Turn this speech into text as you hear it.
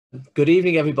Good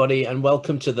evening, everybody, and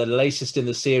welcome to the latest in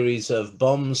the series of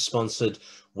BOMSS-sponsored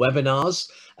webinars.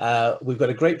 We've got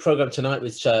a great program tonight,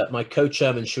 which my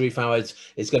co-chairman, Sharif Howard,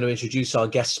 is going to introduce our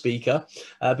guest speaker.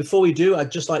 Before we do,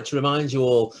 I'd just like to remind you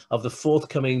all of the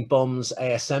forthcoming BOMSS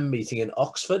ASM meeting in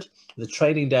Oxford, the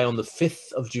training day on the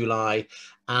 5th of July,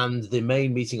 and the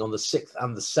main meeting on the 6th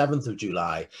and the 7th of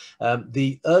July.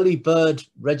 The early bird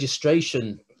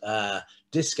registration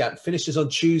discount finishes on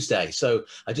Tuesday, so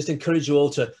I just encourage you all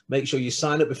to make sure you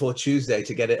sign up before Tuesday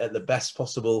to get it at the best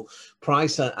possible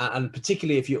price, and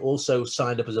particularly if you also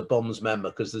signed up as a BOMSS member,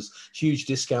 because there's huge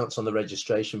discounts on the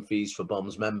registration fees for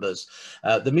BOMSS members.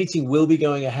 The meeting will be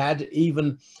going ahead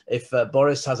even if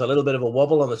Boris has a little bit of a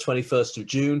wobble on the 21st of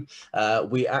June.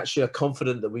 We actually are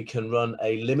confident that we can run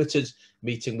a limited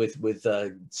meeting with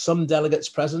some delegates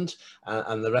present,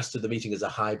 and the rest of the meeting is a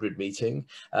hybrid meeting.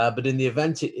 But in the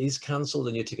event it is cancelled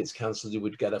and your ticket's cancelled, you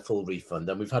would get a full refund.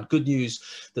 And we've had good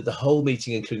news that the whole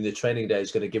meeting, including the training day,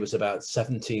 is going to give us about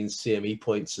 17 CME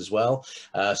points as well.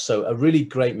 So a really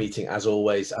great meeting as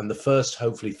always, and the first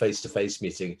hopefully face-to-face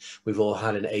meeting we've all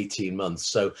had in 18 months.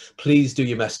 So please do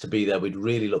your best to be there. We'd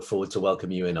really look forward to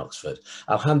welcoming you in Oxford.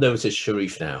 I'll hand over to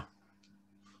Sharif now.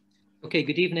 Okay,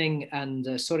 good evening,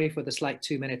 and sorry for the slight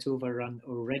 2-minute overrun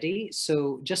already.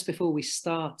 So just before we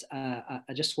start, I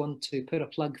just want to put a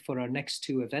plug for our next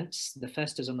two events. The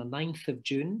first is on the 9th of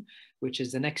June, which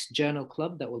is the next journal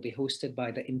club that will be hosted by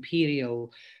the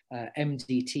Imperial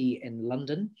MDT in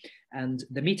London. And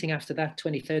the meeting after that,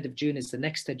 23rd of June, is the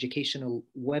next educational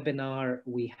webinar.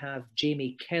 We have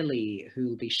Jamie Kelly, who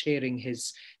will be sharing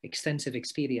his extensive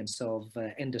experience of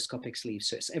endoscopic sleeve.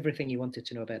 So it's everything you wanted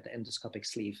to know about the endoscopic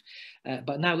sleeve.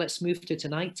 But now let's move to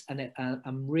tonight. And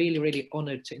I'm really, really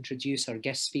honored to introduce our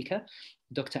guest speaker,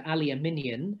 Dr. Ali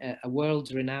Aminian, a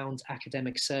world-renowned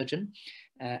academic surgeon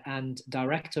and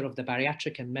director of the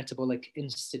Bariatric and Metabolic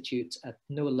Institute at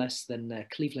no less than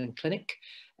Cleveland Clinic.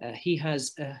 He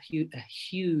has a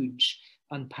huge,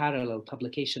 unparalleled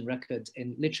publication record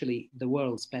in literally the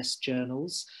world's best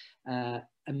journals,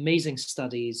 amazing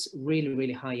studies, really,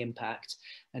 really high impact.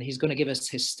 And he's going to give us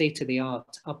his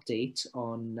state-of-the-art update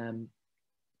on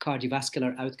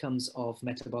cardiovascular outcomes of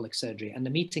metabolic surgery. And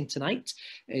the meeting tonight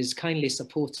is kindly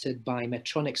supported by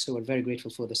Medtronic, so we're very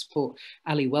grateful for the support.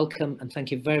 Ali, welcome, and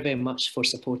thank you very, very much for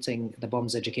supporting the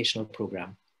BOMSS educational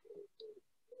program.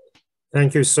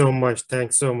 Thank you so much.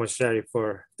 Thanks so much, Sharif,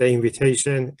 for the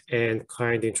invitation and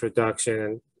kind introduction.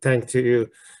 And thank to you,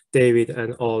 David,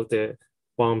 and all the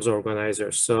BOMSS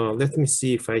organizers. So let me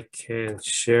see if I can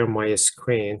share my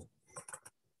screen.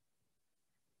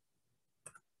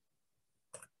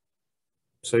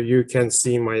 So you can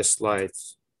see my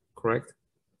slides, correct?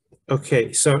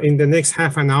 Okay, so in the next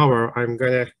half an hour, I'm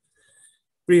gonna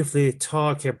briefly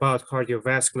talk about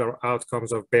cardiovascular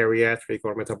outcomes of bariatric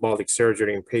or metabolic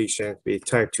surgery in patients with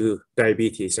type 2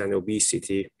 diabetes and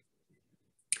obesity.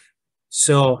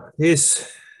 So this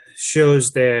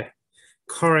shows the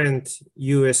current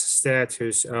US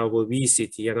status of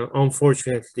obesity, and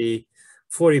unfortunately,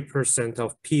 40%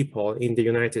 of people in the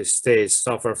United States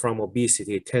suffer from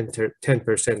obesity,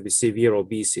 10% with severe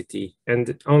obesity.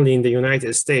 And only in the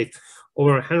United States,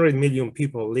 over 100 million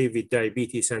people live with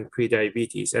diabetes and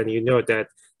prediabetes. And you know that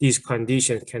these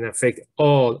conditions can affect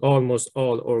almost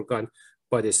all organ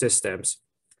body systems.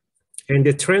 And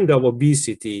the trend of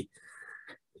obesity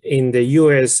in the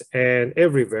US and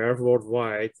everywhere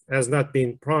worldwide has not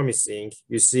been promising.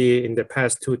 You see, in the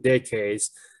past 2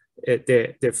 decades,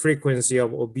 the frequency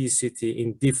of obesity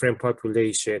in different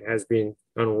population has been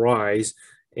on rise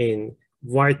in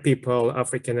white people,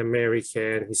 African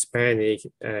American, Hispanic,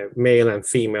 male and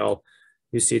female.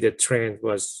 You see the trend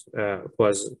was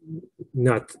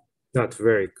not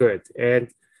very good. And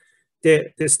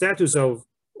the status of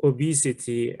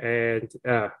obesity and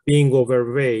being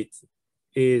overweight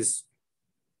is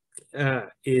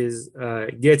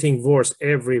getting worse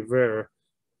everywhere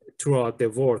throughout the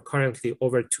world. Currently,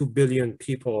 over 2 billion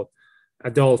people,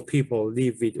 adult people,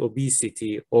 live with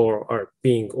obesity or are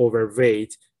being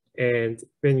overweight. And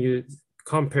when you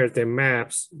compare the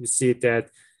maps, you see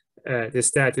that the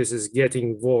status is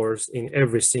getting worse in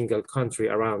every single country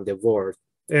around the world.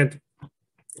 And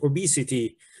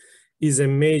obesity is a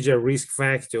major risk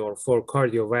factor for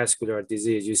cardiovascular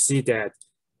disease. You see that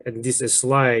in this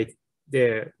slide,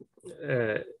 the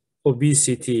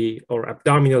obesity or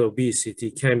abdominal obesity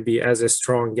can be as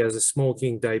strong as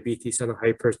smoking, diabetes, and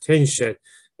hypertension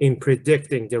in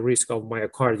predicting the risk of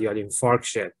myocardial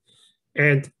infarction.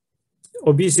 And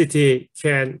obesity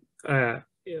can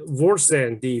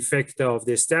worsen the effect of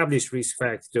the established risk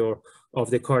factor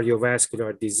of the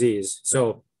cardiovascular disease.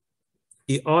 So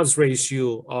the odds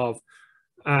ratio of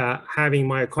having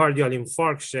myocardial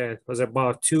infarction was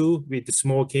about 2 with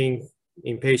smoking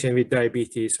in patients with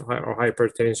diabetes or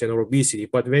hypertension or obesity.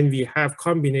 But when we have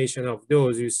combination of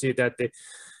those, you see that the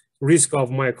risk of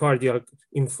myocardial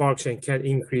infarction can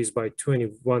increase by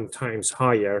 21 times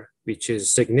higher, which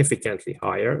is significantly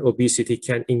higher. Obesity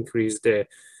can increase the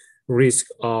risk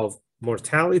of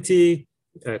mortality,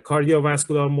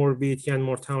 cardiovascular morbidity and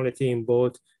mortality in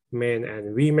both men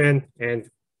and women. And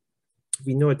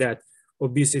we know that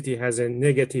obesity has a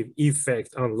negative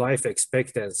effect on life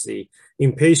expectancy.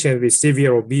 In patients with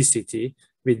severe obesity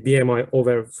with BMI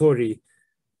over 40,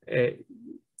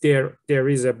 there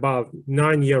is about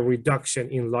 9-year reduction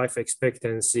in life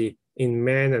expectancy in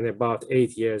men and about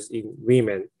 8 years in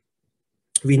women.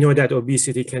 We know that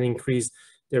obesity can increase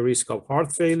the risk of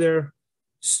heart failure,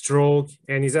 stroke,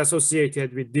 and is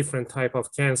associated with different types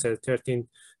of cancer, 13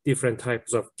 different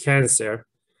types of cancer.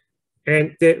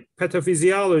 And the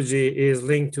pathophysiology is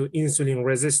linked to insulin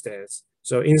resistance.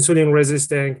 So insulin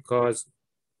resistance causes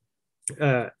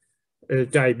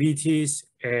diabetes,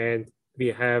 and we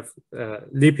have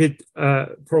lipid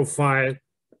profile,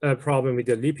 problem with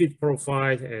the lipid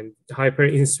profile, and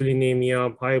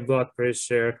hyperinsulinemia, high blood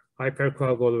pressure,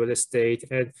 hypercoagulable state.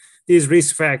 And these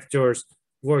risk factors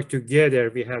work together.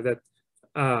 We have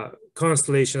that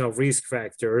constellation of risk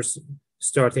factors,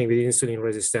 starting with insulin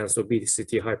resistance,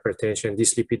 obesity, hypertension,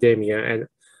 dyslipidemia, and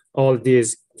all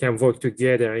these can work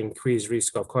together and increase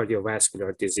risk of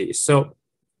cardiovascular disease. So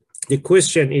the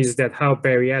question is that how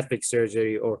bariatric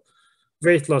surgery or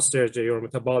weight loss surgery or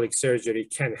metabolic surgery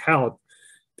can help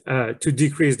to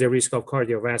decrease the risk of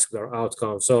cardiovascular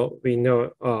outcomes. So we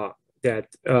know that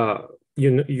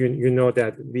you know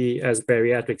that we as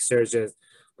bariatric surgeons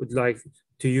would like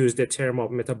to use the term of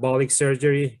metabolic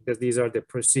surgery, because these are the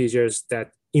procedures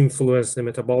that influence the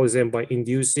metabolism by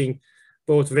inducing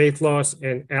both weight loss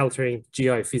and altering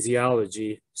GI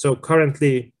physiology. So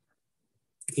currently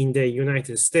in the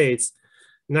United States,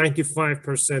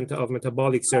 95% of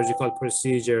metabolic surgical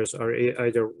procedures are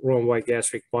either wrong-wide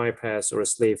gastric bypass or a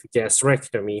sleeve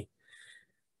gastrectomy.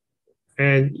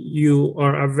 And you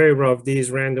are aware of these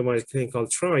randomized clinical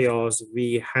trials.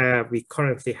 We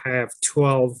currently have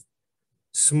 12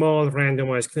 small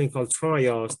randomized clinical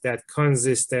trials that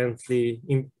consistently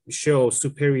show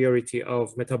superiority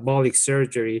of metabolic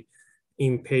surgery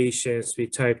in patients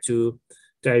with type 2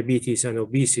 diabetes and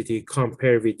obesity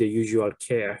compared with the usual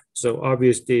care. So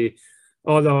obviously,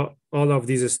 all of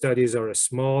these studies are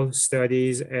small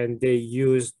studies, and they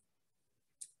use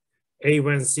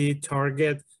A1C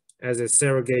target as a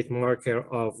surrogate marker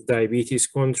of diabetes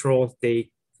control.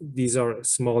 These are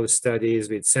small studies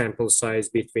with sample size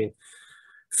between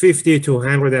 50 to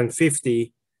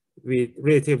 150 with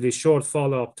relatively short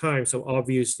follow-up time. So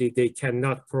obviously they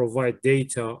cannot provide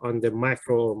data on the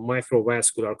macro or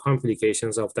microvascular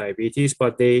complications of diabetes,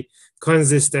 but they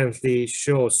consistently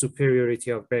show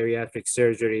superiority of bariatric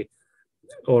surgery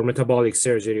or metabolic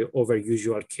surgery over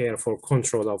usual care for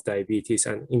control of diabetes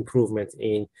and improvement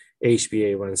in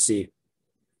HbA1c.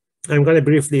 I'm going to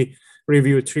briefly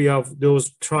review 3 of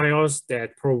those trials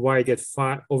that provided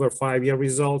over 5-year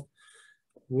result.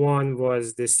 One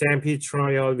was the Stampede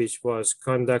trial, which was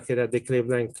conducted at the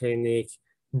Cleveland Clinic.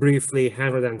 Briefly,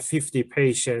 150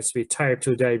 patients with type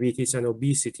 2 diabetes and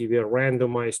obesity were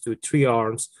randomized to 3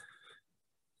 arms: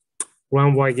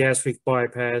 wrong-wide gastric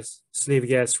bypass, sleeve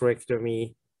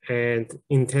gastrectomy, and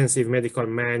intensive medical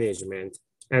management.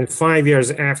 And 5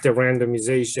 years after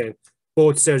randomization,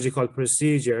 both surgical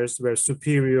procedures were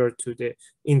superior to the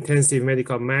intensive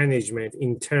medical management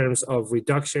in terms of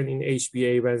reduction in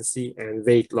HbA1c and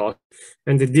weight loss.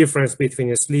 And the difference between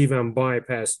a sleeve and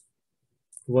bypass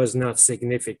was not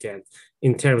significant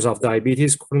in terms of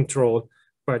diabetes control,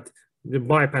 but the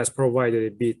bypass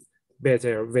provided a bit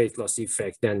better weight loss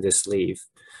effect than the sleeve.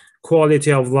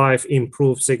 Quality of life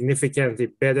improved significantly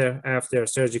better after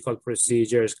surgical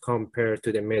procedures compared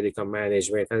to the medical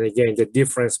management. And again, the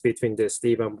difference between the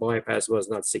sleeve and bypass was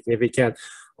not significant,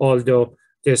 although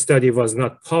the study was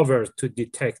not powered to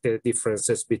detect the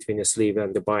differences between the sleeve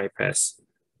and the bypass.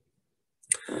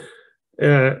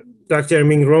 Dr.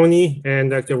 Mingroni and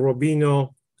Dr.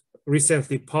 Robino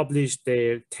recently published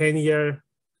their 10-year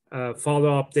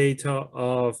follow-up data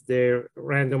of their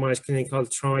randomized clinical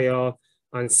trial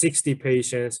on 60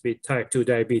 patients with type 2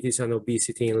 diabetes and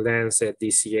obesity in Lancet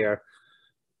this year.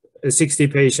 60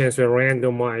 patients were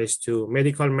randomized to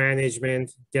medical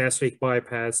management, gastric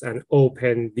bypass, and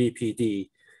open BPD.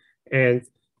 And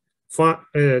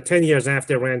 10 years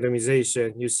after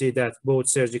randomization, you see that both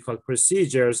surgical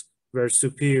procedures were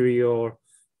superior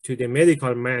to the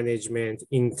medical management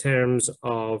in terms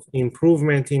of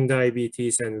improvement in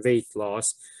diabetes and weight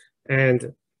loss.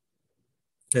 And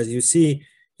as you see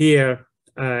here,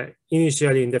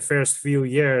 initially in the first few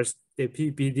years, the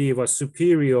PPD was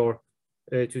superior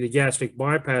to the gastric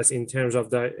bypass in terms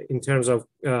of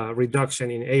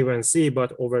reduction in A1C,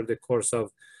 but over the course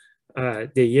of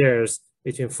the years,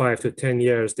 between 5 to 10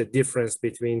 years, the difference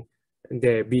between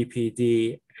the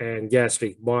BPD and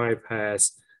gastric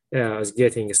bypass is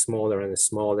getting smaller and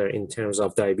smaller in terms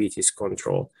of diabetes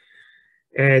control.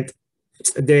 And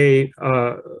they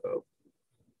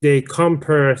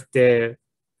compare the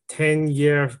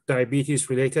 10-year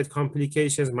diabetes-related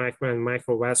complications, micro and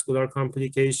microvascular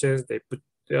complications. They put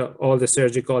all the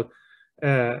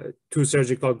two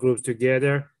surgical groups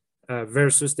together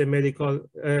versus the medical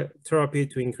therapy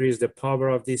to increase the power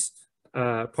of this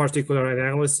particular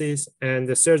analysis. And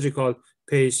the surgical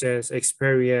patients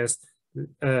experienced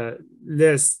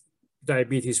less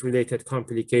diabetes-related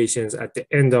complications at the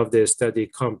end of the study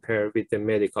compared with the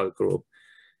medical group.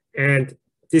 And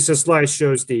this slide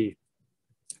shows the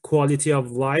quality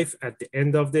of life at the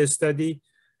end of the study.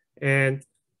 And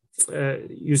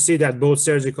you see that both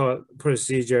surgical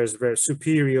procedures were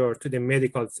superior to the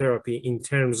medical therapy in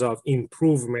terms of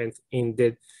improvement in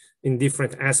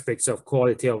different aspects of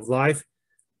quality of life.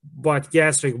 But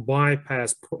gastric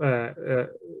bypass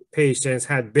patients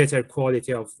had better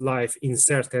quality of life in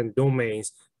certain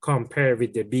domains compared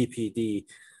with the BPD,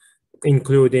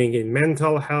 including in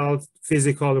mental health,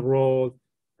 physical role,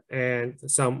 and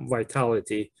some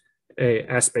vitality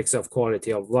aspects of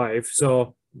quality of life.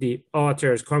 So the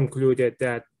authors concluded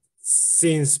that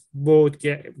since both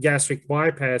gastric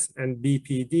bypass and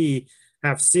BPD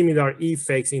have similar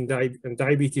effects in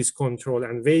diabetes control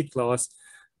and weight loss,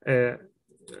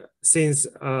 since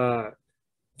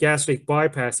gastric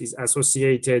bypass is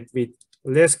associated with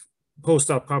less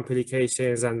post-op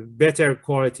complications and better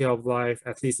quality of life,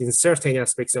 at least in certain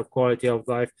aspects of quality of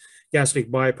life, gastric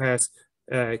bypass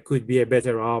could be a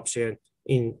better option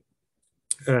in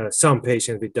some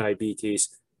patients with diabetes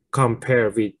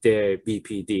compared with the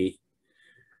BPD.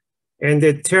 And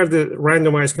the third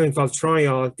randomized clinical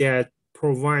trial that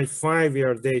provide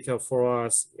 5-year data for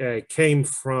us came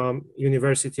from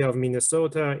University of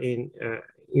Minnesota in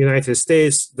United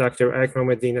States. Dr.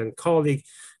 Akramuddin and colleague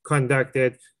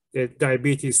conducted the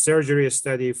diabetes surgery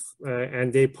study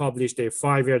and they published their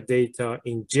 5-year data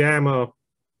in JAMA.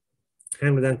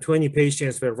 120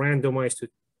 patients were randomized to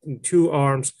 2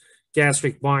 arms,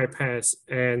 gastric bypass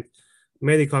and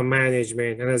medical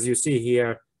management. And as you see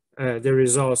here, the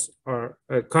results are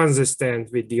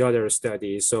consistent with the other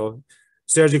studies. So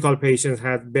surgical patients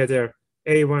had better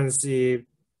A1C,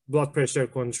 blood pressure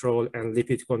control, and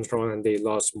lipid control, and they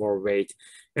lost more weight.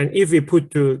 And if we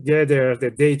put together the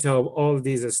data of all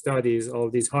these studies, all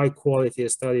these high quality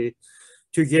studies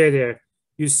together,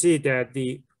 you see that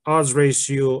the odds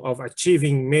ratio of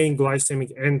achieving main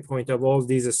glycemic endpoint of all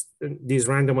these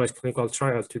randomized clinical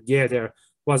trials together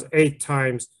was 8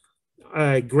 times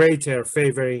greater,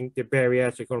 favoring the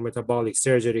bariatric or metabolic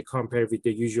surgery compared with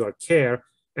the usual care.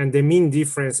 And the mean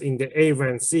difference in the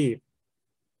A1C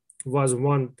was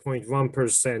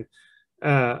 1.1%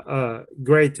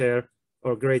 greater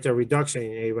reduction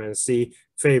in A1C,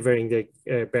 favoring the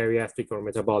bariatric or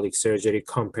metabolic surgery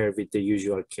compared with the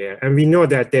usual care. And we know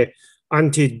that the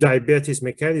anti-diabetes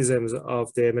mechanisms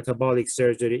of the metabolic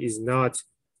surgery is not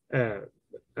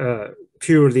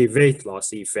purely weight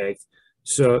loss effect.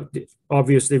 So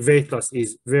obviously weight loss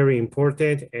is very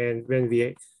important. And when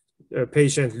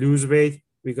patient lose weight,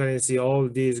 we're going to see all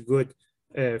these good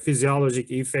physiologic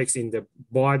effects in the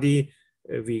body.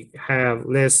 We have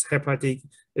less hepatic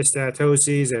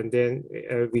steatosis, and then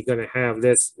we're going to have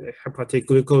less hepatic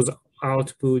glucose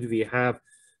output. We're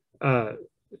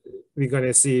going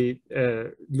to see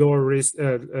lower risk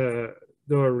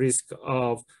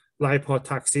of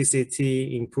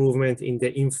lipotoxicity, improvement in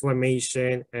the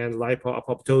inflammation and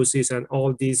lipoapoptosis, and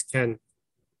all these can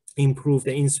improve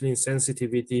the insulin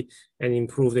sensitivity and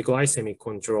improve the glycemic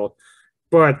control.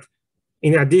 But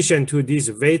in addition to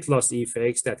these weight loss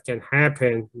effects that can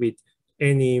happen with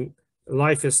any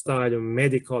lifestyle,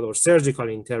 medical or surgical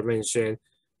intervention,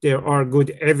 there are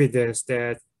good evidence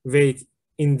that weight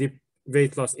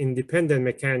loss independent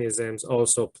mechanisms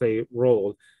also play a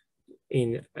role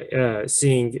in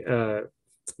seeing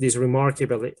these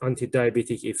remarkable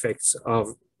anti-diabetic effects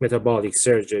of metabolic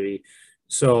surgery.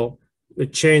 So the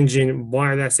change in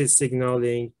bile acid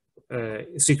signaling,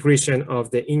 secretion of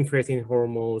the incretin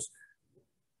hormones,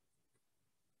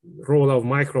 role of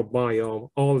microbiome,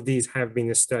 all these have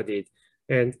been studied.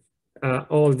 And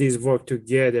all these work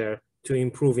together to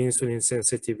improve insulin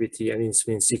sensitivity and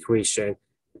insulin secretion.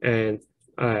 And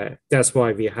that's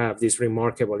why we have this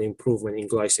remarkable improvement in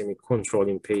glycemic control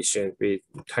in patients with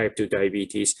type 2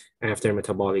 diabetes after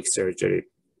metabolic surgery.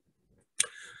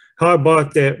 How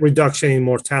about the reduction in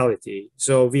mortality?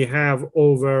 So we have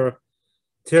over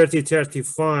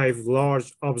 35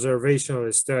 large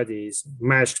observational studies,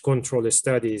 matched control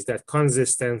studies that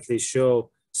consistently show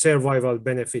survival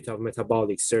benefit of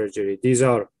metabolic surgery. These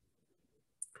are,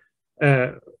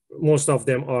 most of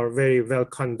them are very well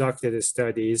conducted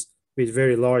studies with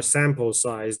very large sample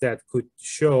size that could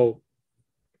show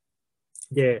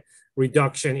the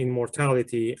reduction in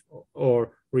mortality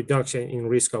or reduction in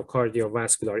risk of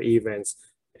cardiovascular events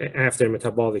after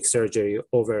metabolic surgery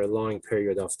over a long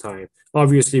period of time.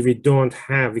 Obviously, we don't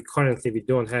have a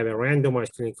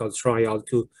randomized clinical trial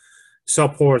to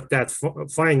support that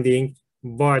finding,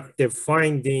 but the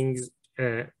findings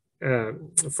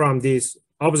from these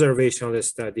observational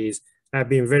studies have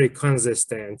been very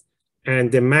consistent,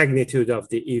 and the magnitude of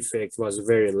the effect was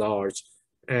very large.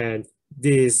 And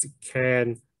this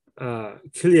can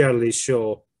clearly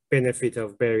show benefit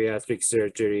of bariatric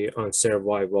surgery on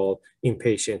survival in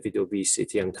patients with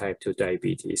obesity and type 2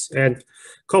 diabetes. And a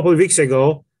couple of weeks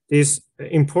ago, this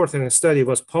important study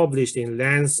was published in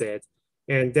Lancet,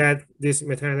 and that this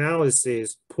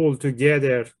meta-analysis pulled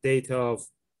together data of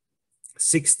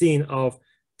 16 of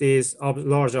these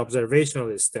large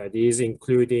observational studies,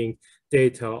 including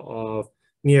data of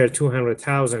near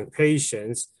 200,000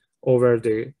 patients over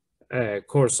the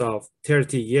course of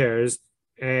 30 years.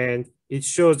 And it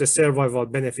shows the survival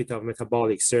benefit of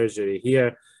metabolic surgery.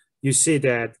 Here, you see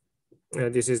that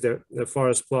this is the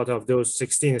forest plot of those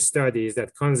 16 studies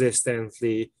that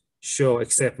consistently show,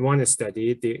 except one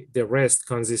study, the rest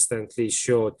consistently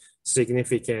showed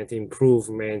significant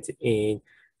improvement in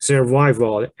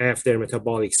survival after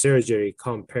metabolic surgery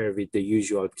compared with the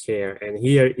usual care. And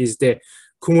here is the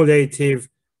cumulative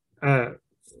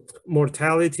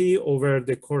mortality over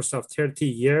the course of 30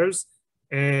 years.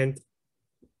 And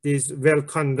this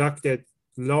well-conducted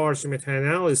large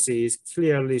meta-analysis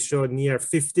clearly showed near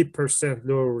 50%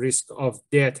 lower risk of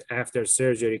death after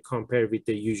surgery compared with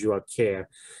the usual care.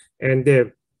 And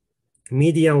the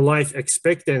median life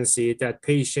expectancy that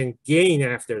patient gained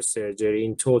after surgery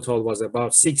in total was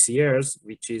about 6 years,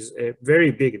 which is a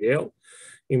very big deal.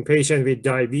 In patients with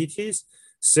diabetes,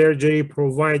 surgery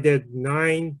provided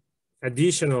 9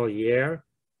 additional years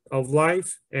of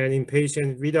life, and in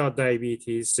patients without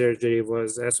diabetes, surgery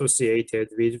was associated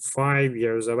with 5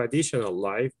 years of additional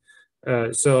life.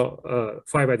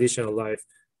 5 additional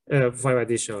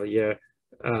years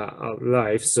of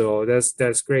life. So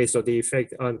that's great. So the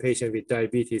effect on patients with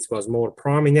diabetes was more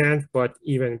prominent, but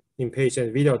even in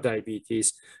patients without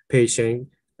diabetes,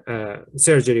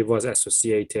 surgery was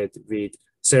associated with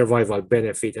survival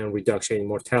benefit and reduction in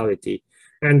mortality.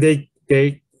 And they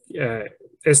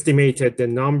estimated the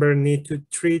number need to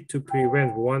treat to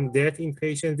prevent 1 death in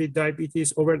patients with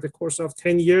diabetes over the course of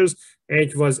 10 years, and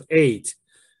it was 8.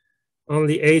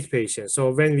 Only 8 patients.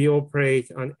 So when we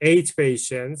operate on 8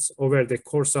 patients over the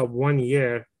course of 1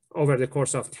 year, over the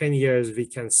course of 10 years, we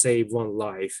can save 1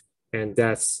 life, and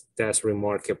that's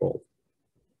remarkable.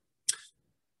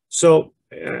 So,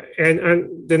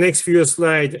 and the next few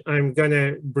slides, I'm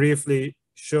gonna briefly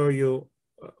show you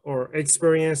our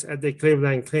experience at the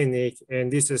Cleveland Clinic,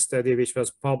 and this study, which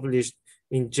was published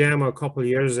in JAMA a couple of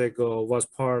years ago, was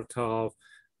part of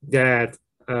that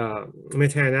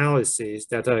meta-analysis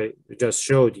that I just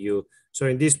showed you. So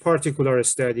in this particular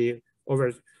study,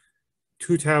 over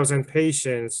 2,000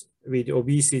 patients with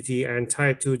obesity and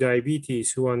type 2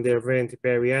 diabetes who underwent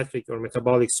bariatric or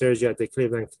metabolic surgery at the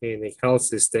Cleveland Clinic Health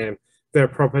System, where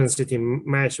propensity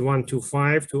matched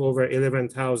 1:5 to over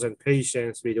 11,000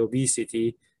 patients with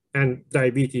obesity and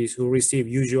diabetes who receive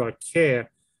usual care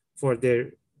for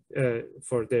their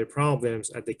problems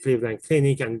at the Cleveland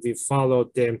Clinic, and we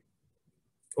followed them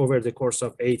over the course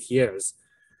of 8 years.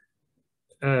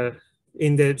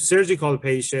 In the surgical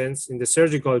patients, in the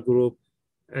surgical group,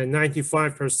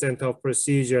 95% of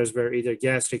procedures were either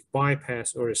gastric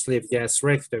bypass or a sleeve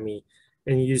gastrectomy.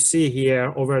 And you see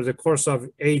here, over the course of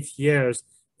 8 years,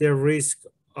 the risk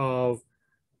of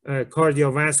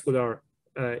cardiovascular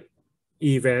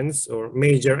events or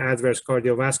major adverse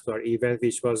cardiovascular event,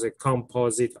 which was a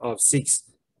composite of 6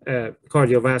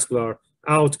 cardiovascular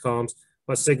outcomes,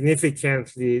 was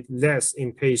significantly less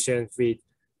in patients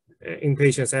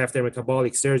after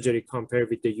metabolic surgery compared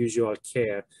with the usual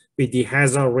care, with the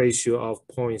hazard ratio of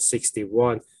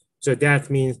 0.61. So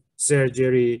that means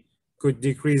surgery could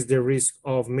decrease the risk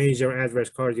of major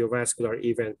adverse cardiovascular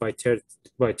event by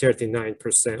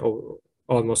 39% or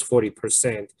almost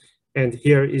 40%. And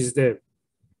here is the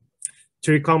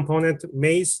three-component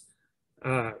MACE,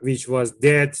 which was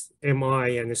death,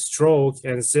 MI, and stroke,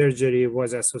 and surgery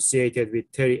was associated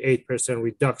with 38%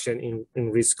 reduction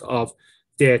in risk of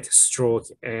death, stroke,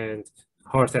 and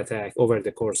heart attack over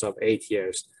the course of 8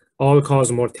 years.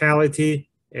 All-cause mortality,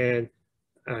 and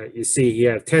you see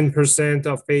here 10%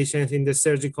 of patients in the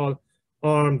surgical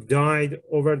arm died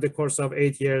over the course of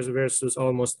 8 years versus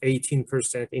almost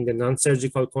 18% in the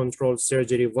non-surgical control.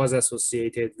 Surgery was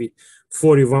associated with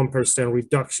 41%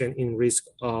 reduction in risk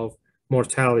of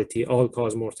mortality,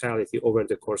 all-cause mortality over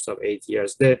the course of 8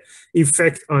 years. The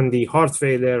effect on the heart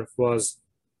failure was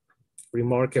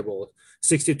remarkable.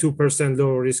 62%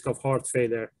 lower risk of heart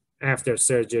failure after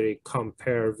surgery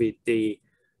compared with the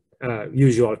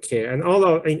usual care. And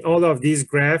in all of these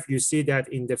graphs, you see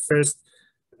that in the first,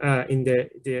 in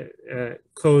the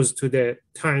close to the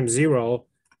time zero,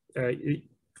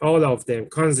 all of them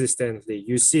consistently,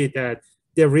 you see that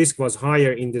the risk was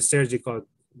higher in the surgical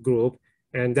group,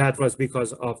 and that was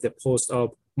because of the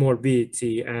post-op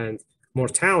morbidity and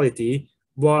mortality.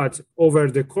 But over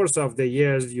the course of the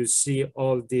years, you see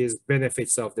all these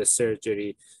benefits of the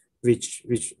surgery, which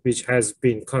has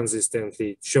been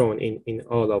consistently shown in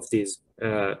all of these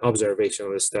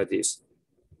observational studies.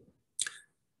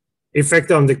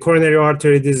 Effect on the coronary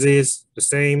artery disease, the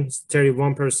same,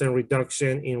 31%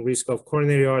 reduction in risk of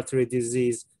coronary artery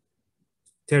disease,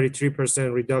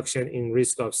 33% reduction in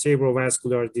risk of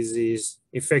cerebrovascular disease.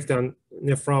 Effect on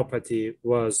nephropathy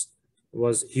was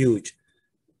huge.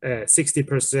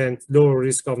 60% lower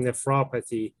risk of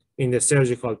nephropathy in the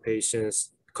surgical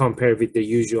patients compared with the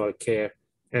usual care,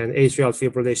 and atrial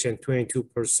fibrillation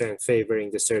 22%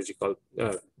 favoring the surgical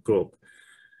group.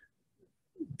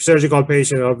 Surgical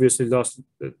patient obviously lost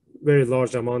a very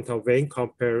large amount of weight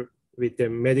compared with the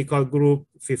medical group,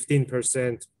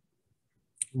 15%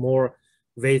 more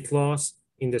weight loss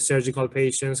in the surgical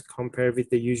patients compared with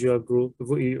the usual group,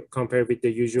 compared with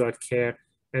the usual care.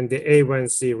 And the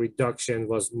A1C reduction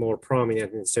was more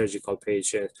prominent in surgical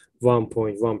patients,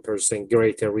 1.1%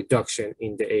 greater reduction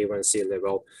in the A1C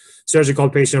level. Surgical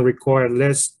patients require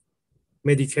less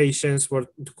medications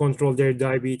to control their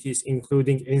diabetes,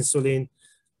 including insulin.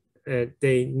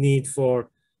 They need for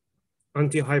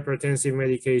antihypertensive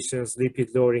medications,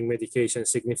 lipid-lowering medications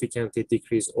significantly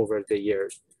decreased over the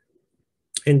years.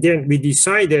 And then we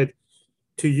decided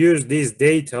to use this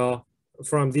data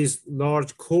from this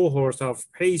large cohort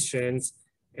of patients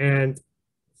and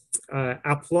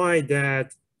apply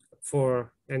that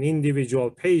for an individual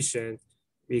patient,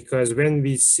 because when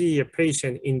we see a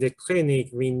patient in the clinic,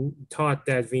 we thought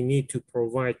that we need to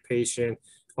provide patient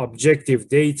objective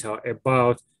data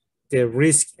about the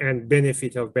risk and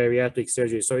benefit of bariatric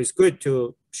surgery. So it's good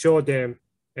to show them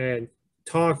and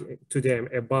talk to them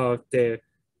about the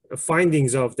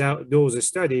findings of those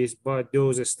studies, but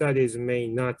those studies may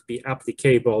not be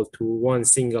applicable to one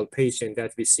single patient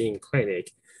that we see in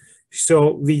clinic.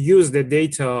 So we use the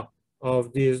data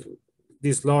of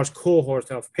this large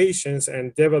cohort of patients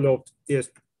and developed this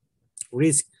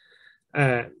risk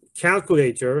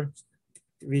calculator,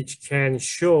 which can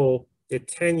show the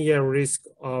 10-year risk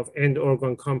of end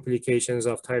organ complications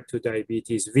of type 2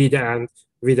 diabetes with and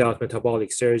without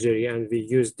metabolic surgery. And we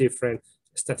use different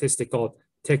statistical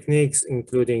techniques,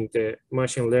 including the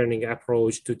machine learning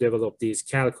approach, to develop these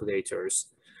calculators.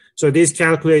 So these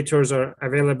calculators are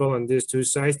available on these two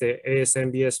sites, the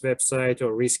ASMBS website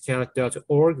or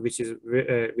riskcalc.org,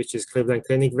 which is Cleveland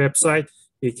Clinic website.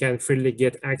 You can freely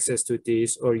get access to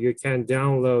these, or you can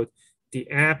download the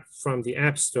app from the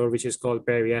App Store, which is called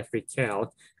Bariatric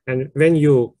Calc. And when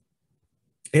you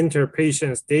enter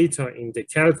patients' data in the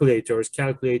calculator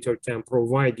can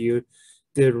provide you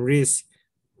the risk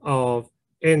of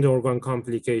end organ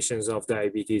complications of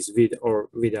diabetes with or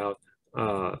without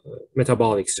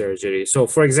metabolic surgery. So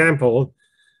for example,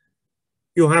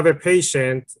 you have a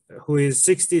patient who is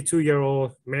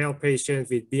 62-year-old male patient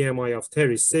with BMI of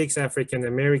 36,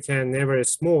 African-American, never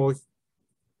smoked.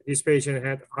 This patient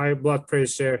had high blood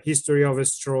pressure, history of a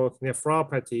stroke,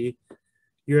 nephropathy.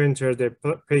 You enter the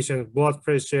patient's blood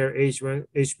pressure,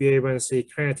 HbA1c,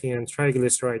 creatinine, and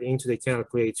triglyceride into the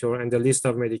calculator and the list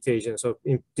of medications. So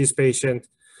this patient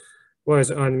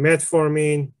was on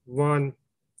metformin, one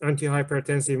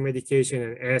antihypertensive medication,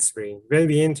 and aspirin. When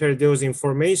we enter those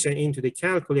information into the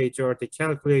calculator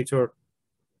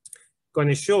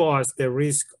gonna show us the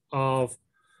risk of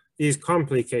these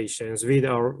complications with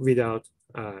or without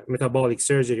metabolic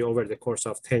surgery over the course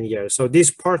of 10 years. So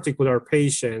this particular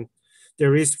patient, the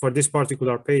risk for this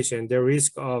particular patient, the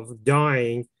risk of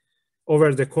dying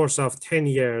over the course of 10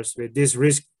 years with this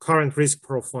current risk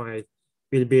profile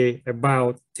will be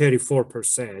about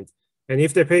 34%. And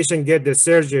if the patient get the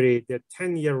surgery, the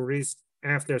 10-year risk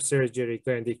after surgery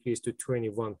going to decrease to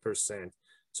 21%.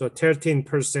 So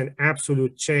 13%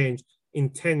 absolute change in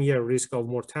 10-year risk of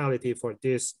mortality for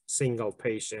this single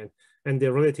patient. And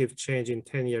the relative change in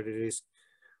 10-year risk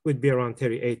would be around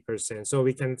 38%. So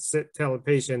we can tell a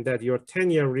patient that your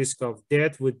 10-year risk of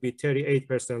death would be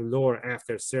 38% lower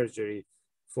after surgery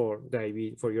for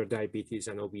your diabetes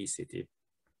and obesity.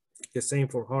 The same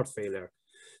for heart failure.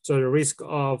 So the risk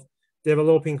of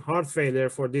developing heart failure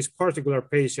for this particular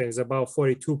patient is about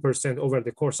 42% over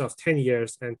the course of 10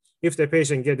 years. And if the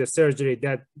patient gets the surgery,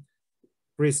 that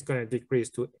risk going to decrease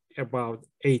to about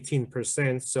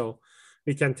 18%. So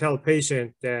we can tell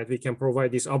patient that we can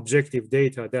provide this objective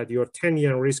data that your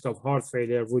 10-year risk of heart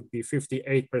failure would be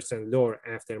 58% lower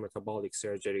after metabolic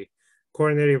surgery.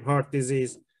 Coronary heart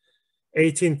disease,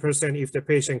 18% if the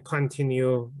patient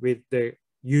continue with the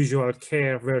usual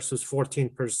care versus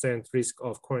 14% risk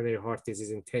of coronary heart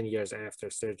disease in 10 years after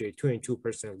surgery,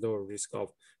 22% lower risk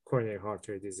of coronary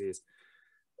artery disease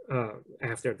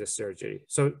after the surgery.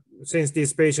 So since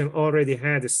this patient already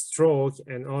had a stroke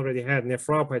and already had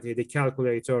nephropathy, the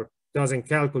calculator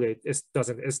doesn't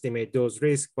estimate those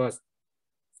risks, but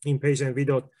in patient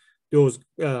without those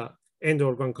end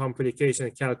organ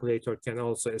complication, calculator can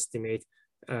also estimate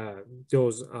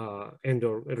those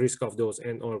risk of those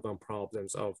end organ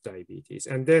problems of diabetes.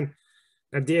 And then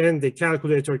at the end, the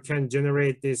calculator can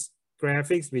generate these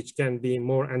graphics, which can be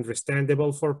more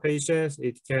understandable for patients.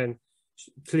 It can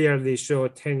clearly show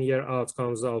 10-year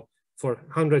outcomes of for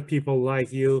 100 people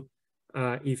like you.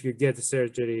 If you get the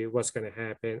surgery, what's going to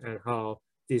happen and how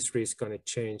this risk going to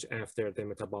change after the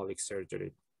metabolic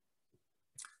surgery.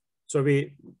 So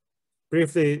we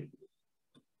briefly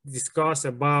discuss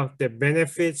about the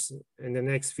benefits. In the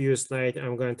next few slides,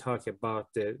 I'm going to talk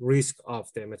about the risk of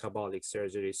the metabolic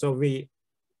surgery. So we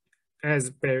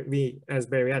as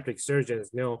bariatric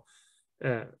surgeons know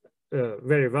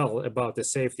very well about the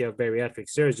safety of bariatric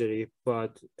surgery,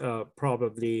 but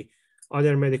probably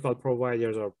other medical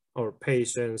providers or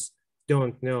patients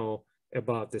don't know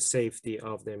about the safety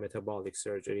of the metabolic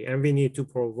surgery. And we need to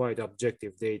provide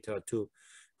objective data to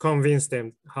convince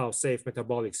them how safe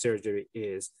metabolic surgery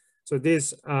is. So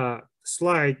this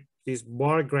slide, these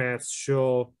bar graphs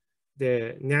show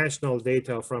the national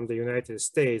data from the United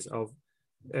States of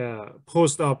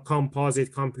post-op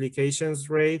composite complications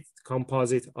rate,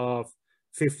 composite of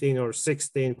 15 or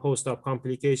 16 post-op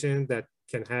complications that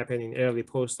can happen in early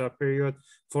post-op period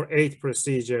for 8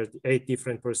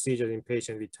 different procedures in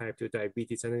patients with type 2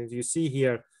 diabetes. And as you see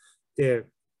here, the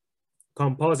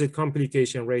composite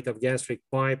complication rate of gastric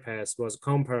bypass was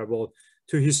comparable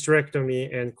to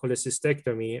hysterectomy and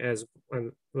cholecystectomy, as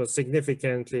was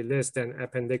significantly less than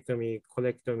appendectomy,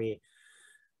 colectomy,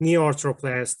 knee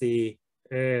arthroplasty,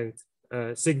 and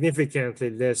significantly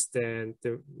less than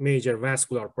the major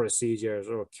vascular procedures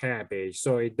or CABG.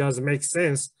 So it does make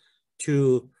sense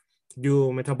to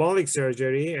do metabolic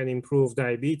surgery and improve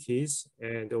diabetes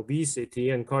and obesity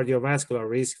and cardiovascular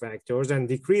risk factors and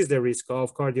decrease the risk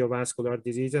of cardiovascular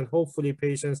disease. And hopefully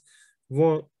patients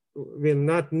will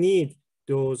not need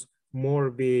those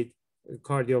morbid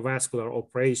cardiovascular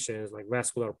operations like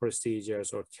vascular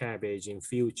procedures or CABG in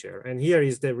future. And here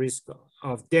is the risk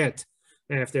of death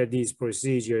after these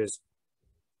procedures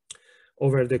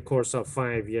over the course of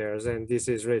 5 years. And this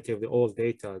is relatively old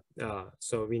data.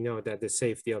 So we know that the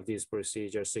safety of these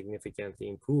procedures significantly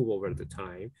improve over the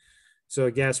time.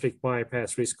 So gastric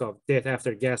bypass risk of death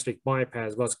after gastric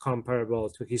bypass was comparable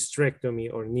to hysterectomy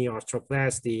or knee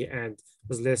arthroplasty and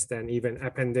was less than even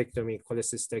appendectomy,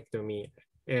 cholecystectomy,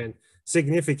 and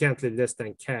significantly less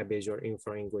than CABG or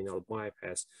infrainguinal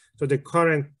bypass. So the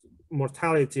current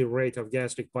mortality rate of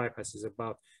gastric bypass is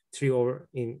about 3 over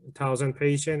in 1,000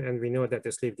 patients, and we know that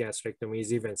the sleeve gastrectomy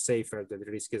is even safer. The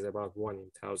risk is about 1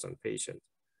 in 1,000 patients.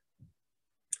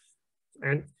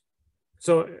 And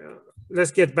so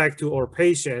let's get back to our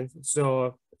patient.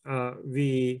 So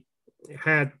we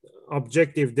had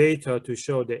objective data to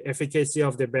show the efficacy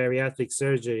of the bariatric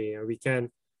surgery, and we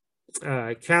can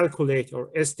calculate or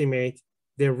estimate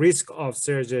the risk of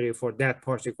surgery for that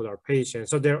particular patient.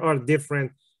 So there are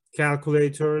different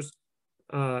calculators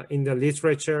in the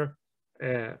literature.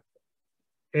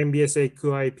 MBSA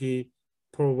QIP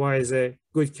provides a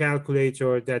good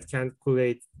calculator that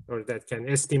calculate or that can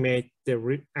estimate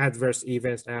the adverse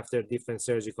events after different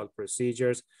surgical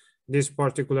procedures. This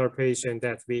particular patient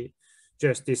that we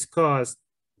just discussed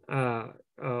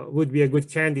would be a good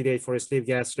candidate for a sleeve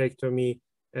gastrectomy.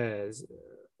 As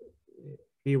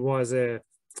he was a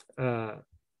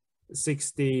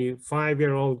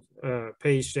 65-year-old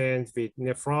patient with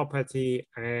nephropathy,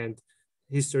 and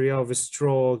history of a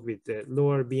stroke, with the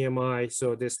lower BMI.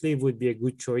 So the sleep would be a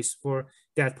good choice for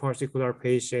that particular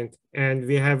patient. And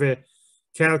we have a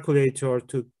calculator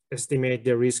to estimate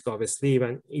the risk of a sleep.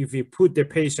 And if we put the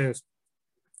patient's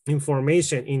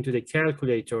information into the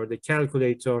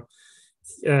calculator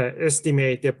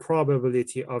estimate the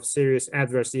probability of serious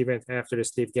adverse event after a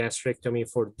sleeve gastrectomy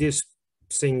for this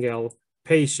single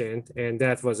patient, and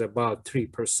that was about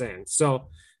 3%. So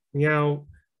now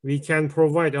we can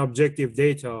provide objective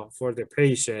data for the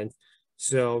patient.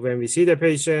 So when we see the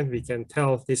patient, we can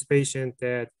tell this patient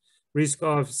that risk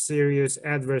of serious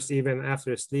adverse event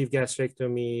after a sleeve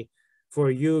gastrectomy for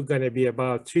you gonna be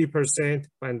about 3%,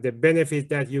 and the benefit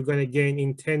that you're gonna gain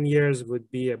in 10 years would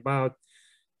be about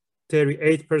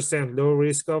 38% low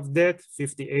risk of death,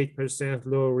 58%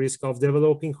 low risk of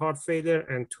developing heart failure,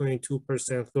 and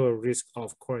 22% low risk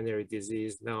of coronary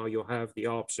disease. Now you have the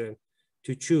option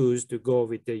to choose to go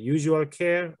with the usual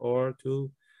care or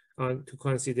to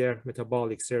consider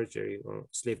metabolic surgery or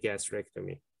sleeve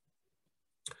gastrectomy.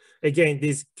 Again,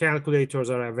 these calculators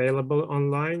are available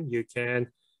online. You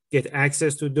can get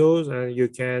access to those, and you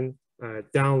can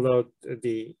download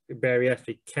the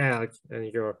bariatric calc on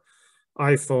your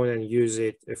iPhone and use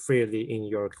it freely in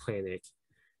your clinic.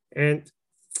 And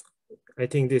I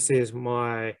think this is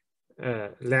my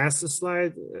last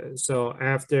slide. So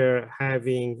after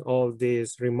having all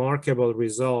these remarkable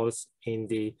results in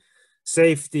the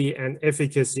safety and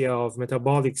efficacy of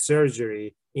metabolic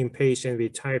surgery in patients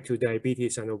with type 2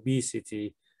 diabetes and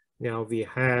obesity, now we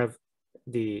have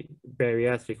the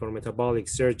bariatric or metabolic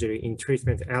surgery in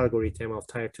treatment algorithm of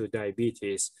type 2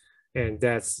 diabetes, and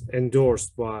that's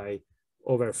endorsed by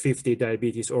over 50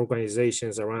 diabetes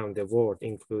organizations around the world,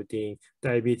 including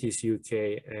Diabetes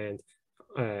UK and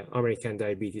American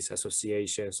Diabetes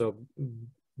Association. So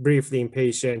briefly, in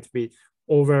patients with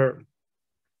over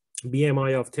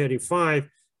BMI of 35,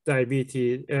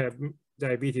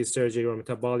 diabetes surgery or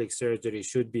metabolic surgery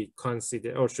should be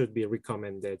considered or should be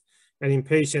recommended. And in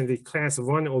patients with class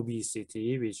 1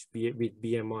 obesity, which with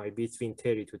BMI between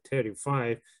 30 to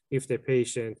 35, if the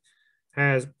patient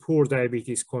has poor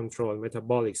diabetes control,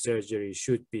 metabolic surgery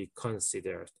should be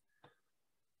considered.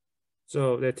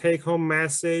 So the take-home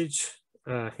message,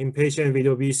 in patients with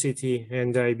obesity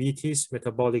and diabetes,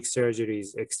 metabolic surgery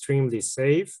is extremely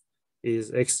safe,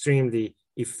 is extremely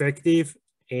effective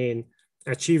in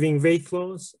achieving weight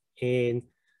loss, in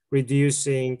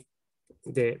reducing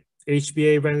the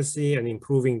HbA1c and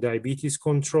improving diabetes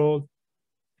control,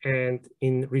 and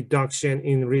in reduction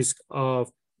in risk of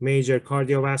major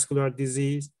cardiovascular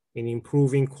disease, in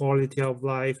improving quality of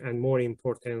life, and more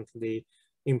importantly,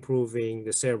 improving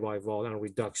the survival and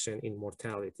reduction in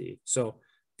mortality. So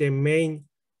the main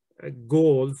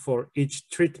goal for each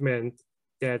treatment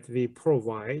that we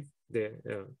provide,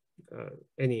 in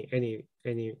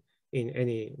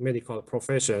any medical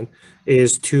profession,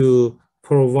 is to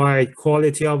provide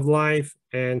quality of life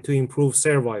and to improve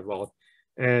survival.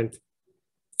 And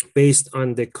based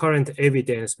on the current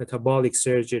evidence, metabolic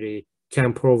surgery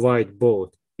can provide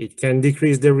both. It can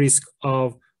decrease the risk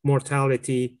of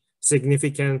mortality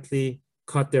significantly,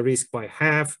 cut the risk by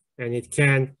half, and it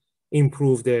can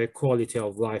improve the quality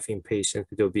of life in patients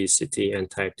with obesity and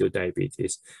type 2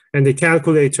 diabetes. And the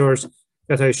calculators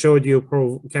that I showed you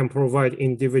can provide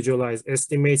individualized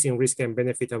estimates in risk and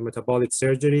benefit of metabolic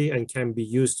surgery and can be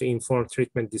used to inform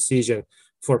treatment decision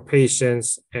for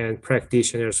patients and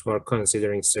practitioners who are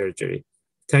considering surgery.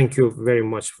 Thank you very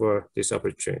much for this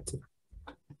opportunity.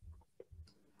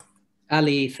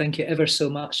 Ali, thank you ever so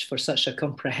much for such a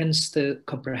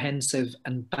comprehensive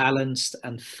and balanced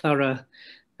and thorough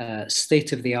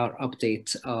state-of-the-art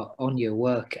update on your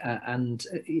work. And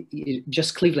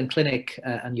just Cleveland Clinic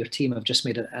and your team have just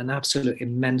made an absolute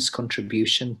immense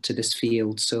contribution to this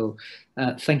field. So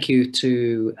thank you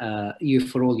to you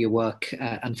for all your work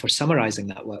and for summarizing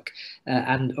that work.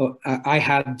 And I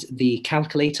had the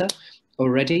calculator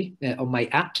already on my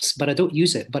apps, but I don't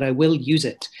use it, but I will use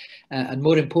it. And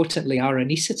more importantly, our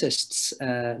anaesthetists,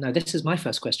 now this is my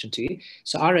first question to you.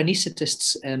 So our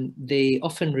anaesthetists, they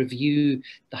often review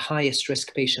the highest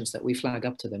risk patients that we flag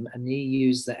up to them, and they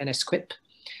use the NSQIP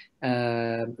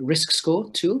risk score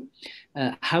tool.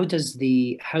 How does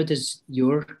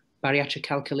your bariatric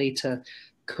calculator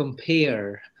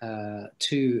compare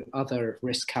to other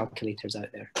risk calculators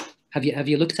out there? Have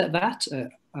you looked at that?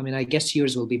 I mean, I guess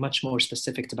yours will be much more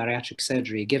specific to bariatric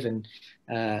surgery, given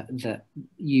that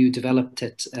you developed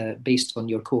it based on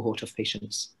your cohort of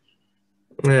patients.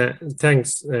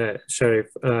 Thanks, Sharif.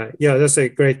 Yeah, that's a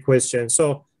great question.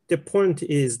 So the point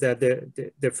is that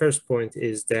the first point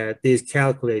is that these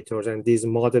calculators and these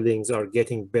modelings are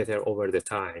getting better over the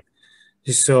time.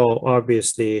 So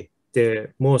obviously, the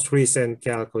most recent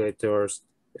calculators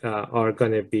are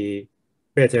going to be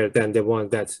better than the one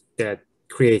that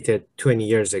created 20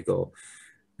 years ago.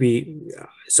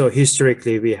 So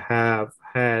historically we have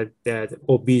had that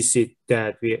obesity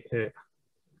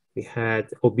we had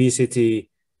obesity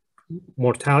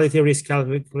mortality risk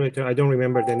calculator. I don't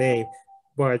remember the name,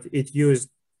 but it used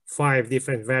 5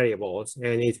 different variables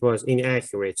and it was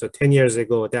inaccurate. So 10 years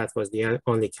ago, that was the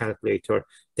only calculator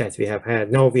that we have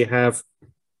had. Now we have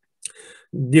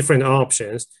different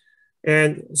options.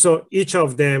 And so each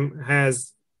of them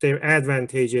has their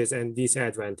advantages and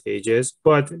disadvantages,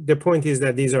 but the point is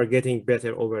that these are getting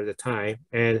better over the time,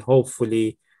 and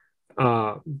hopefully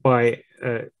by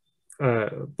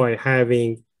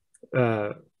having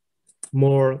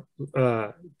more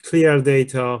clear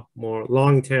data, more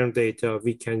long-term data,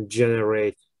 we can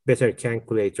generate better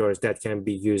calculators that can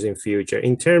be used in future.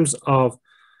 In terms of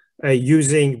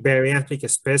using bariatric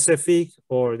specific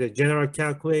or the general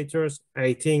calculators,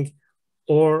 I think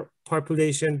our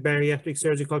population, bariatric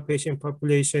surgical patient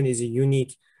population, is a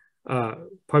unique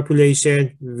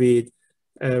population with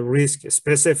risk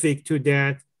specific to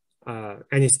that.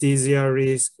 Anesthesia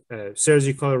risk,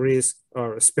 surgical risk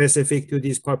are specific to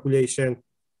this population.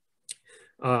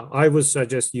 I would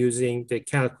suggest using the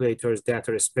calculators that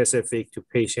are specific to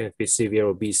patients with severe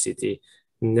obesity,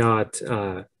 not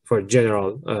for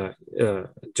general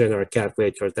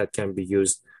calculators that can be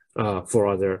used for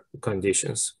other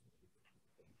conditions.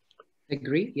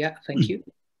 Agree. Yeah, thank you.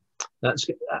 That's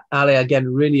good. Ali,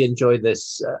 again, really enjoyed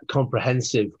this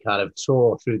comprehensive kind of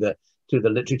tour through the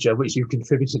literature, which you've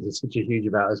contributed to such a huge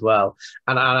amount as well.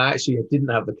 And I actually didn't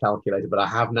have the calculator, but I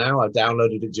have now. I've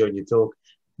downloaded it during your talk.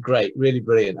 Great, really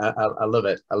brilliant. I love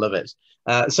it. I love it.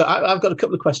 So I've got a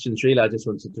couple of questions, really. I just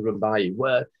wanted to run by you.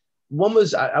 One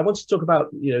was, I wanted to talk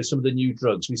about, some of the new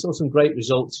drugs. We saw some great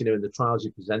results, in the trials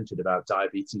you presented about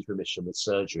diabetes remission with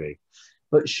surgery.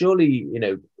 But surely,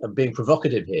 I'm being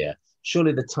provocative here,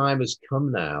 surely the time has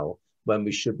come now when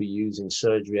we should be using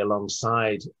surgery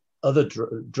alongside other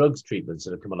drugs treatments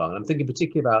that have come along. I'm thinking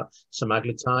particularly about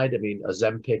semaglutide. I mean,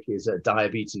 Ozempic is a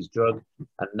diabetes drug,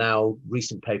 and now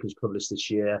recent papers published this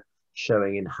year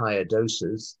showing in higher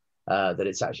doses that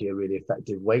it's actually a really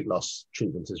effective weight loss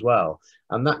treatment as well.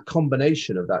 And that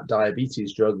combination of that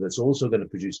diabetes drug that's also going to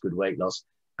produce good weight loss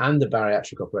and the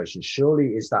bariatric operation,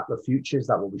 surely is that the future? Is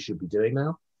that what we should be doing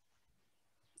now?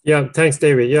 Yeah, thanks,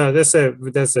 David. Yeah, that's a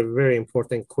very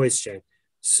important question.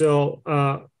 So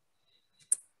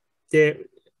the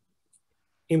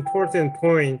important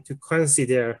point to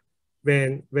consider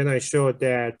when I show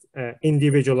that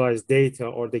individualized data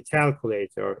or the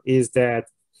calculator is that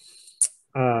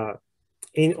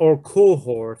in our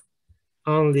cohort,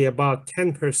 only about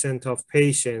 10% of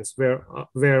patients were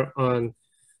on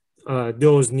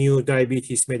those new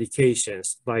diabetes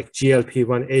medications like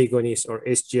GLP-1 agonists or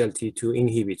SGLT2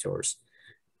 inhibitors.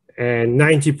 And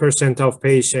 90% of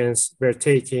patients were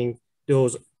taking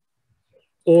those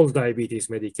old diabetes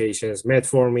medications,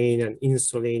 metformin and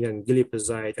insulin and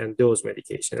glipizide and those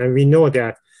medications. And we know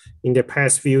that in the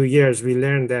past few years, we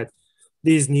learned that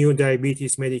these new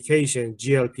diabetes medications,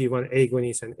 GLP-1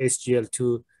 agonists and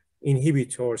SGLT2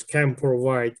 inhibitors, can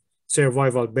provide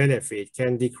survival benefit,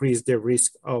 can decrease the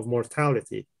risk of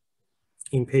mortality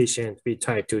in patients with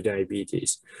type 2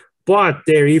 diabetes. But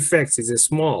their effects is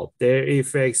small. Their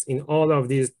effects in all of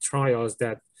these trials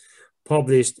that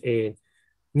published in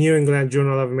New England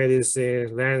Journal of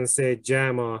Medicine, Lancet,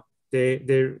 JAMA,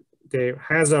 their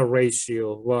hazard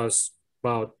ratio was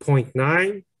about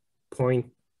 0.9,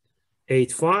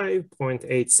 0.85,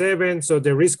 0.87. So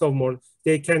the risk of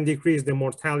they can decrease the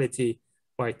mortality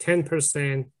by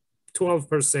 10%,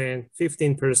 12%,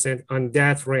 15% on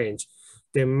that range.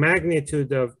 The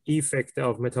magnitude of effect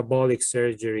of metabolic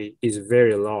surgery is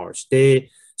very large.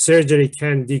 Surgery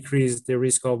can decrease the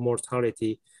risk of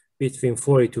mortality between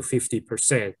 40 to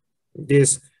 50%.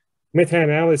 This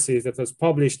meta-analysis that was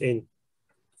published in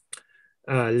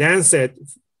Lancet a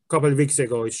couple of weeks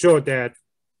ago, it showed that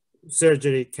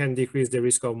surgery can decrease the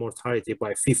risk of mortality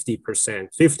by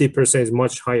 50%. 50% is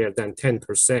much higher than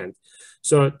 10%.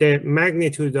 So the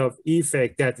magnitude of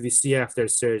effect that we see after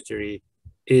surgery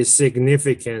is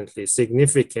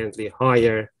significantly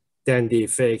higher than the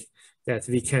effect that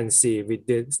we can see with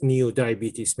the new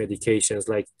diabetes medications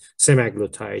like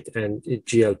semaglutide and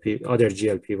other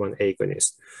GLP-1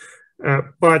 agonists.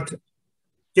 But,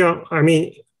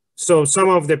 so some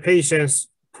of the patients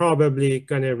probably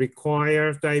gonna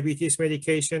require diabetes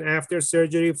medication after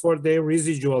surgery for their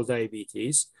residual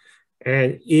diabetes.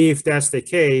 And if that's the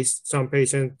case, some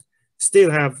patients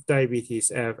still have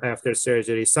diabetes after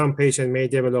surgery. Some patients may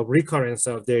develop recurrence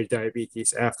of their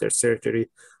diabetes after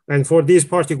surgery. And for these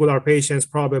particular patients,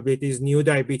 probably this new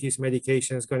diabetes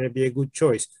medication is going to be a good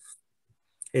choice.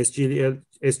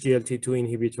 SGLT2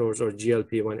 inhibitors or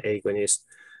GLP-1 agonists.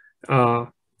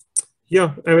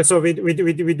 Yeah, I mean, so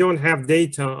we don't have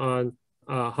data on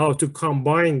how to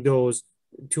combine those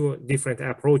two different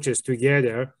approaches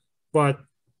together, but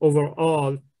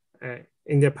overall,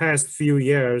 in the past few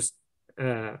years,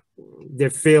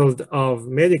 the field of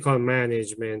medical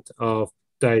management of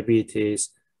diabetes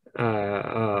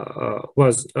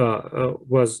was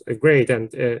great,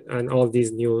 and all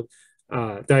these new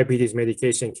diabetes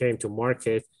medication came to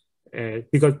market.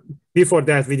 Because before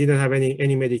that, we didn't have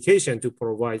any medication to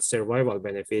provide survival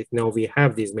benefit. Now we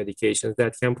have these medications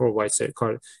that can provide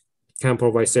survival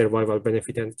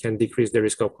benefit and can decrease the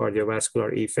risk of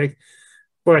cardiovascular effect.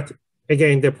 But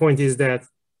again, the point is that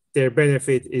their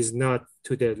benefit is not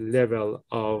to the level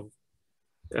of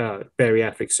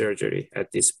bariatric surgery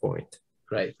at this point.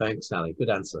 Great, thanks, Ali. Good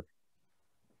answer.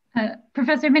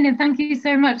 Professor Aminian, thank you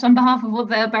so much on behalf of all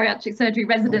the bariatric surgery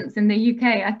residents in the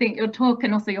UK. I think your talk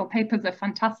and also your papers are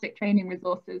fantastic training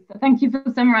resources. So thank you for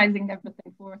summarising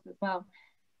everything for us as well.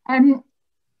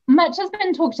 Much has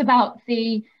been talked about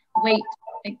the weight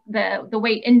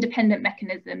independent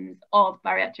mechanisms of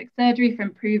bariatric surgery for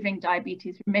improving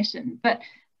diabetes remission. But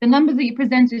the numbers that you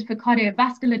presented for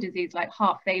cardiovascular disease like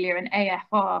heart failure and AF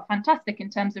are fantastic in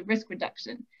terms of risk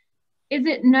reduction. Is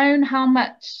it known how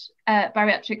much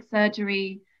bariatric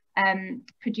surgery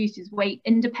produces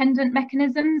weight-independent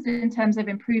mechanisms in terms of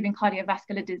improving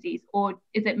cardiovascular disease, or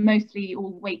is it mostly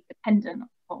all weight-dependent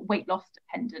or weight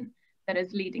loss-dependent that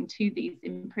is leading to these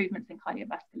improvements in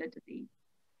cardiovascular disease?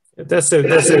 That's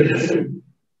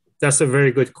a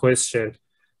very good question.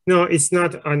 No, it's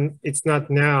not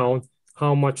known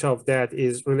how much of that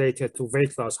is related to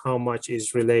weight loss, how much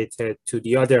is related to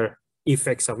the other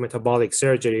effects of metabolic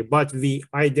surgery, but we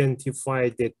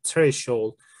identified the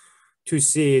threshold to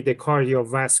see the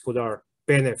cardiovascular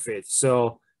benefit.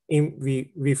 So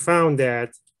we found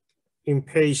that in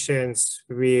patients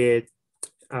with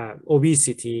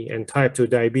obesity and type 2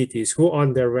 diabetes who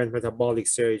underwent metabolic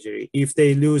surgery, if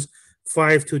they lose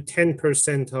 5 to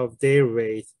 10% of their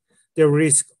weight, the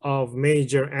risk of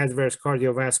major adverse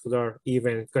cardiovascular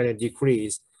event going to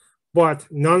decrease. But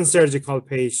non-surgical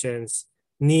patients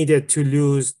needed to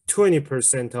lose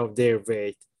 20% of their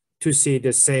weight to see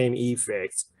the same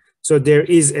effects. So there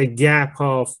is a gap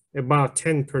of about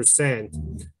 10%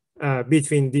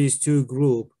 between these two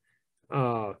groups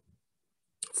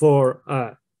for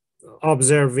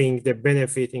observing the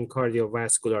benefit in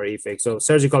cardiovascular effects. So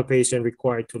surgical patient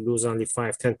required to lose only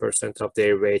 5–10% of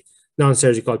their weight.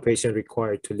 Non-surgical patient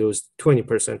required to lose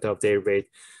 20% of their weight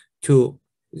to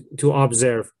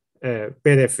observe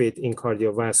benefit in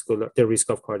the risk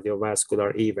of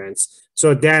cardiovascular events.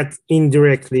 So that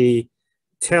indirectly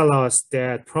tell us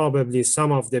that probably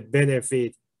some of the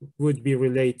benefit would be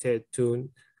related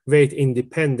to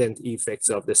weight-independent effects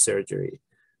of the surgery.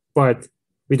 But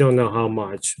we don't know how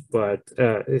much, but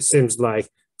it seems like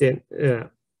the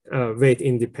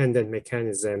weight-independent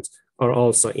mechanisms are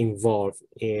also involved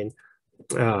in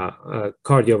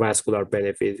cardiovascular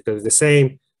benefit, because the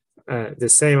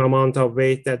same amount of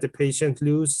weight that the patient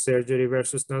lose, surgery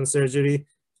versus non-surgery,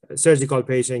 surgical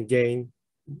patient gain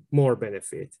more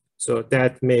benefit. So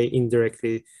that may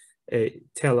indirectly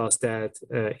tell us that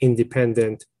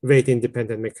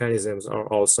weight-independent mechanisms are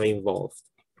also involved.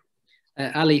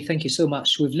 Ali, thank you so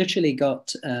much. We've literally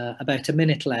got about a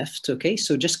minute left. Okay,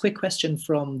 so just quick question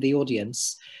from the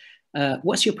audience.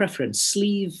 What's your preference,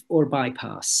 sleeve or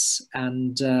bypass?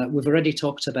 And we've already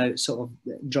talked about sort of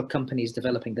drug companies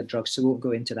developing the drugs, so we won't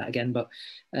go into that again. But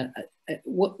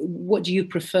what do you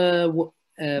prefer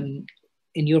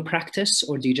in your practice,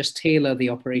 or do you just tailor the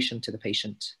operation to the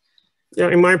patient? Yeah,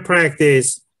 in my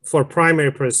practice, for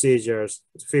primary procedures,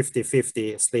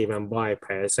 50-50 sleeve and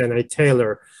bypass, and I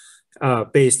tailor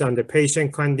based on the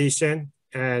patient condition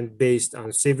and based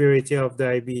on severity of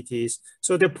diabetes.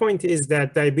 So the point is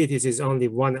that diabetes is only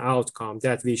one outcome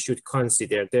that we should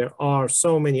consider. There are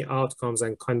so many outcomes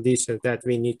and conditions that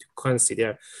we need to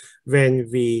consider when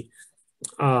we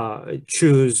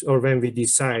choose or when we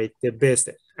decide the best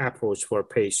approach for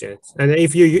patients. And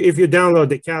if you download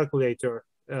the calculator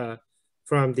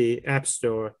from the App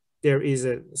Store, there is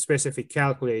a specific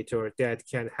calculator that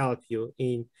can help you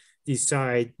in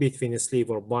decide between a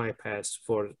sleeve or bypass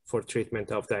for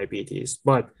treatment of diabetes.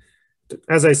 But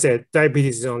as I said,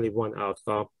 diabetes is only one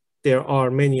outcome. There are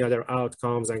many other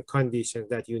outcomes and conditions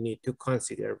that you need to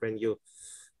consider when you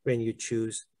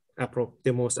choose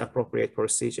the most appropriate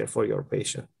procedure for your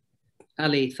patient.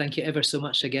 Ali, thank you ever so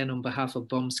much again on behalf of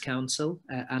BOMSS Council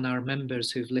and our members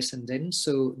who've listened in.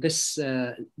 So this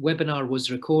webinar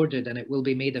was recorded and it will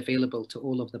be made available to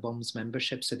all of the BOMSS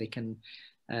membership so they can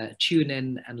tune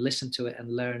in and listen to it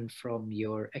and learn from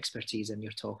your expertise and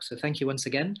your talk. So thank you once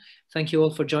again. Thank you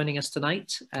all for joining us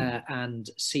tonight and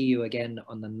see you again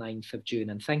on the 9th of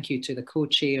June. And thank you to the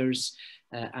co-chairs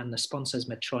and the sponsors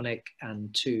Medtronic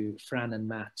and to Fran and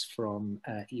Matt from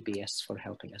EBS for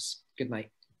helping us. Good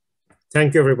night.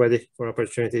 Thank you, everybody, for the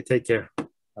opportunity. Take care.